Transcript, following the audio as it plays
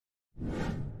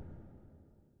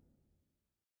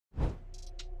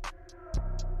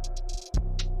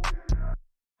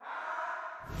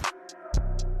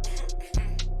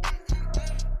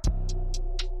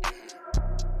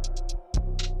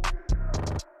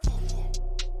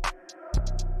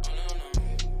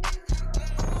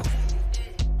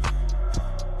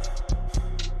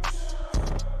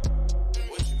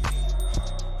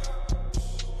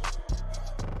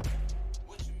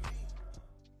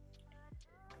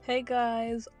Hey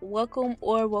guys,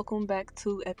 welcome back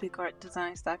to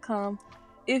epicartdesigns.com.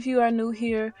 If you are new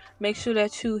here, make sure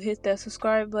that you hit that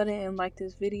subscribe button and like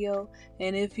this video.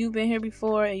 And if you've been here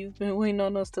before and you've been waiting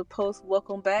on us to post,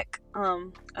 welcome back.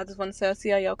 I just want to say I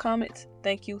see all y'all comments.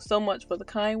 Thank you so much for the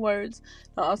kind words.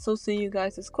 I also see you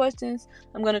guys' questions.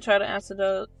 I'm gonna try to answer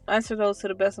those to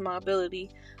the best of my ability.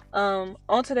 On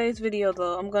today's video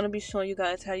though, I'm gonna be showing you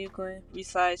guys how you can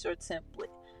resize your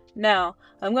template. Now,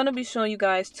 I'm going to be showing you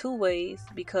guys two ways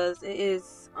because it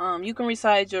is you can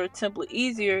resize your template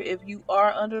easier if you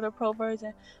are under the pro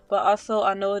version, but also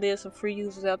I know it is some free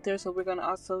users out there, so we're going to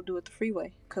also do it the free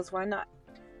way because why not?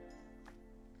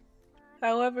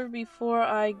 However, before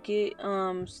I get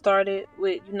started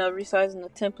with resizing the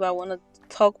template, I want to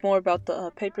talk more about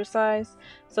the paper size.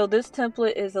 So this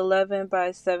template is 11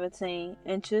 by 17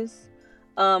 inches,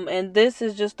 and this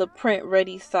is just the print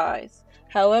ready size.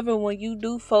 However, when you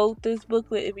do fold this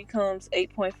booklet, it becomes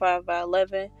 8.5 by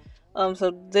 11.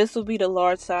 So this will be the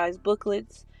large size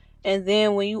booklets. And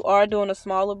then when you are doing a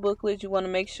smaller booklet, you want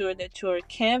to make sure that your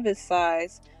canvas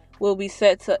size will be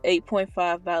set to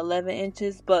 8.5 by 11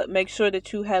 inches. But make sure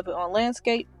that you have it on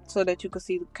landscape so that you can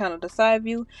see kind of the side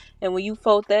view. And when you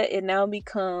fold that, it now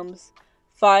becomes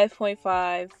 5.5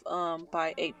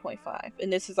 by 8.5,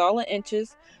 and this is all in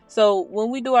inches. So when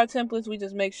we do our templates, we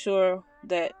just make sure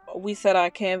that we set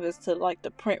our canvas to like the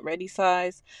print ready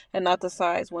size and not the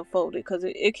size when folded, because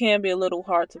it can be a little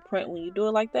hard to print when you do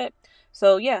it like that.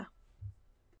 So yeah,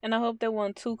 and I hope that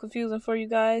wasn't too confusing for you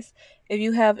guys. If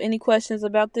you have any questions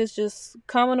about this, just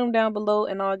comment them down below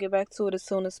and I'll get back to it as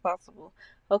soon as possible.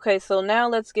 Okay, so now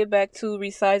let's get back to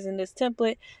resizing this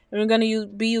template, and we're going to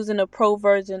be using a pro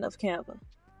version of Canva.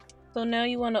 So now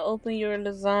you want to open your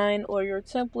design or your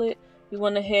template. You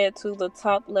want to head to the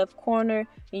top left corner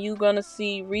and you're going to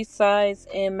see resize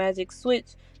and magic switch.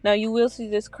 Now you will see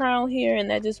this crown here, and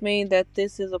that just means that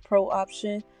this is a pro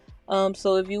option.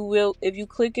 So if you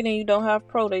click it and you don't have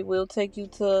pro, they will take you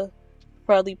to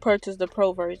probably purchase the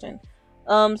pro version.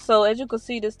 So as you can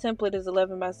see, this template is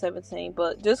 11 by 17,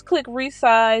 but just click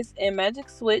resize and magic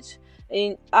switch.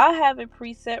 And I have it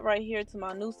preset right here to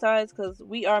my new size because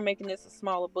we are making this a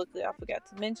smaller booklet, I forgot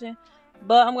to mention.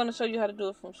 But I'm going to show you how to do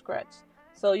it from scratch.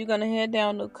 So you're going to head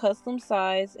down to custom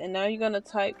size, and now you're going to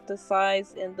type the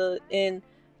size in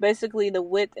basically the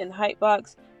width and height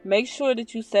box. Make sure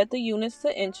that you set the units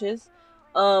to inches.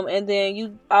 And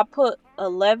then I put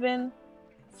 11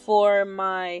 for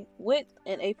my width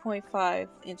and 8.5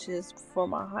 inches for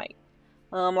my height.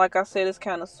 Like I said, it's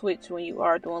kind of switch when you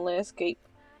are doing landscape.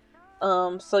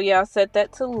 So yeah, I set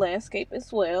that to landscape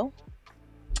as well,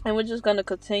 and we're just going to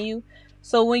continue.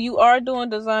 So when you are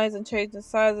doing designs and changing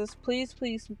sizes, please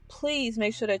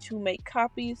make sure that you make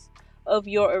copies of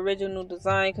your original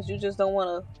design, because you just don't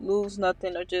want to lose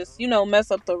nothing or just mess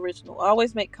up the original.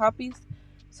 Always make copies.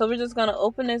 So we're just going to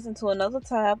open this into another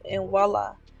tab, and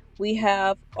voila, we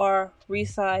have our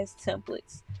resized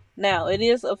templates. Now, it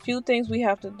is a few things we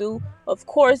have to do. Of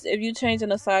course, if you're changing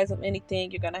the size of anything,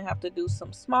 you're going to have to do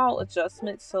some small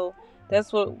adjustments. So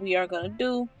that's what we are going to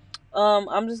do.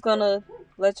 I'm just going to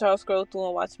let y'all scroll through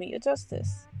and watch me adjust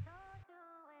this.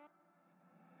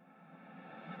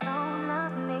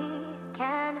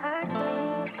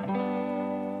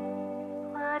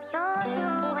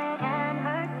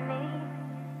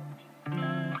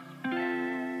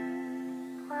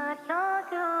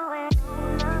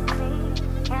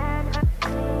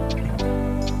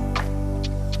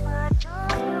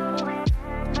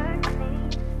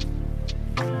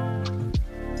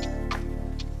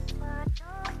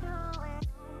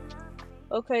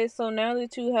 Okay, so now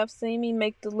that you have seen me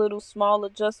make the little small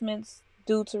adjustments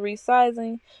due to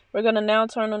resizing, we're going to now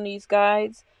turn on these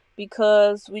guides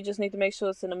because we just need to make sure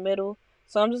it's in the middle.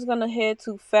 So I'm just going to head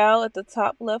to File at the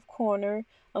top left corner.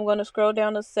 I'm going to scroll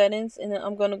down to Settings, and then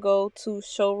I'm going to go to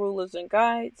Show Rulers and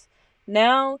Guides.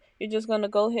 Now you're just going to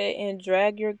go ahead and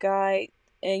drag your guide,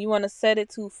 and you want to set it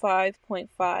to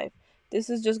 5.5. This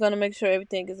is just going to make sure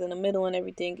everything is in the middle and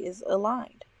everything is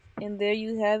aligned. And there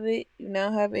you have it. You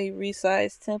now have a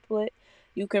resized template.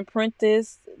 You can print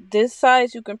this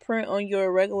size. You can print on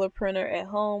your regular printer at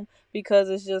home because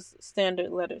it's just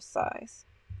standard letter size.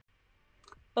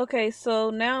 Okay, so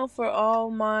now for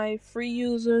all my free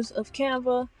users of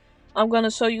Canva, I'm going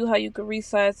to show you how you can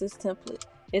resize this template.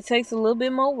 It takes a little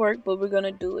bit more work, but we're going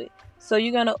to do it. So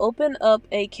you're going to open up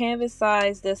a canvas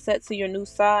size that's set to your new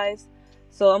size.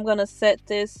 So I'm going to set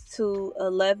this to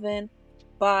 11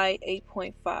 by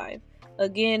 8.5.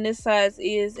 Again, this size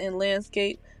is in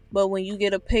landscape, but when you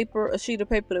get a sheet of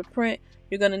paper to print,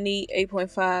 you're going to need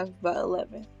 8.5 by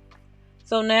 11.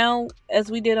 So now, as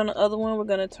we did on the other one, we're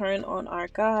going to turn on our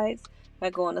guides. I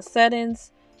go into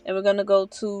settings, and we're going to go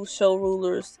to show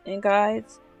rulers and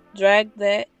guides. Drag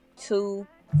that to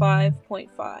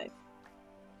 5.5.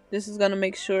 This is going to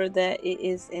make sure that it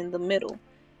is in the middle.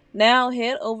 Now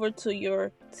head over to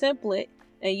your template,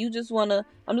 and you just want to,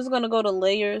 I'm just going to go to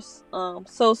layers.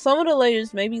 So some of the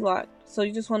layers may be locked, so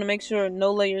you just want to make sure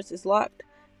no layers is locked.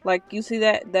 Like you see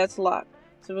that, that's locked.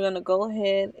 So we're going to go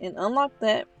ahead and unlock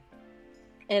that.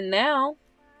 And now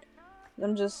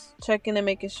I'm just checking and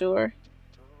making sure.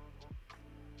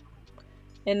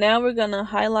 And now we're going to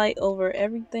highlight over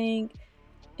everything.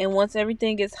 And once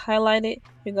everything gets highlighted,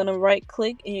 you're going to right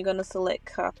click and you're going to select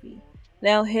copy.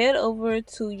 Now head over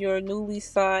to your newly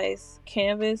sized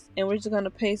canvas, and we're just going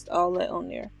to paste all that on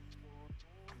there.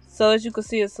 So as you can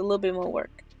see, it's a little bit more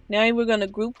work. Now we're going to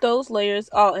group those layers.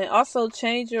 Oh, and also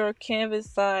change your canvas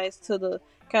size to the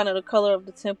kind of the color of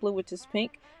the template, which is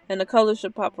pink. And the color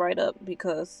should pop right up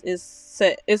because it's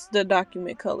set. It's the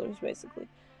document colors basically.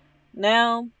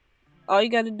 Now all you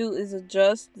got to do is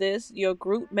adjust this, your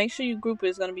group. Make sure you group it.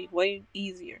 It's going to be way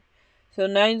easier. So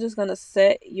now you're just going to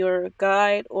set your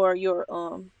guide or your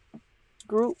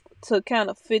group to kind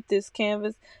of fit this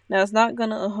canvas. Now it's not going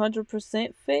to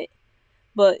 100% fit,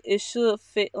 but it should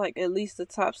fit like at least the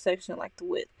top section, like the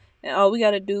width. And all we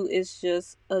got to do is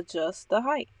just adjust the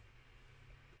height.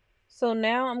 So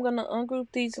now I'm going to ungroup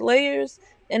these layers,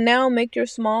 and now make your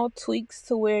small tweaks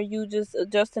to where you just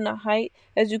adjusting the height.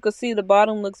 As you can see, the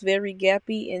bottom looks very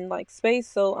gappy in like space,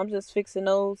 so I'm just fixing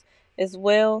those as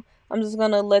well. I'm just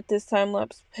going to let this time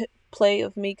lapse play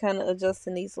of me kind of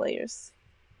adjusting these layers.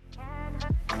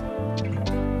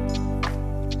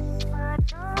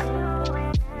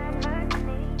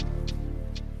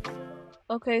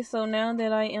 Okay, so now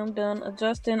that I am done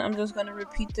adjusting, I'm just going to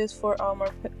repeat this for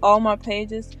all my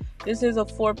pages. This is a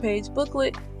 4-page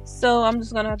booklet, so I'm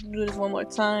just going to have to do this one more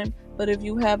time. But if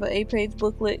you have an 8-page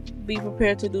booklet, be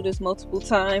prepared to do this multiple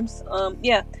times.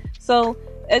 Yeah, so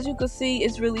as you can see,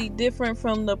 it's really different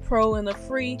from the pro and the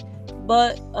free.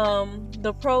 But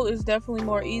the pro is definitely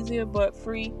more easier, but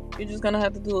free, you're just going to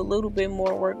have to do a little bit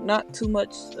more work. Not too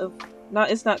much of,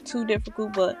 it's not too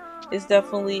difficult, but it's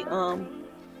definitely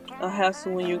a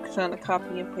hassle when you're trying to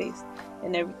copy and paste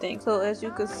and everything. So as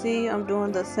you can see, I'm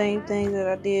doing the same thing that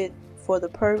I did for the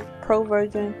pro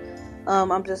version.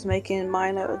 I'm just making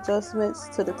minor adjustments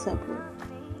to the template.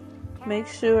 Make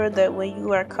sure that when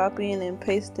you are copying and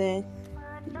pasting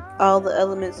all the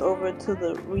elements over to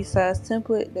the resized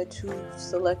template, that you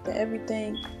selected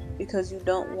everything, because you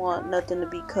don't want nothing to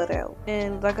be cut out.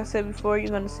 And like I said before, you're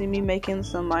going to see me making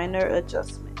some minor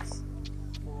adjustments.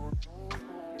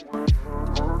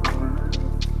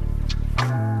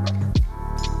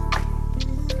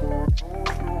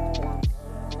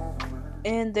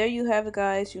 And there you have it,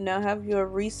 guys. You now have your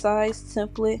resized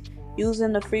template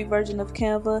using the free version of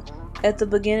Canva. At the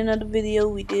beginning of the video,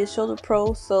 we did show the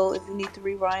pro, so if you need to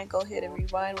rewind, go ahead and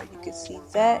rewind where you can see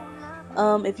that.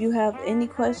 If you have any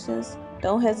questions,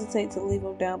 don't hesitate to leave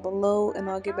them down below, and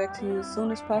I'll get back to you as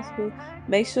soon as possible.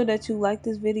 Make sure that you like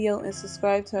this video and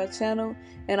subscribe to our channel,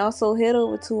 and also head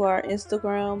over to our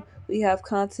Instagram. We have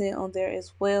content on there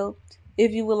as well.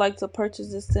 If you would like to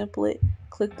purchase this template,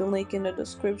 click the link in the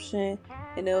description,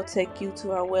 and it'll take you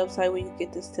to our website where you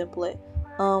get this template.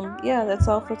 Yeah, that's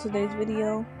all for today's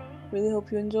video. Really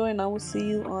hope you enjoy, and I will see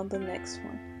you on the next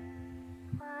one.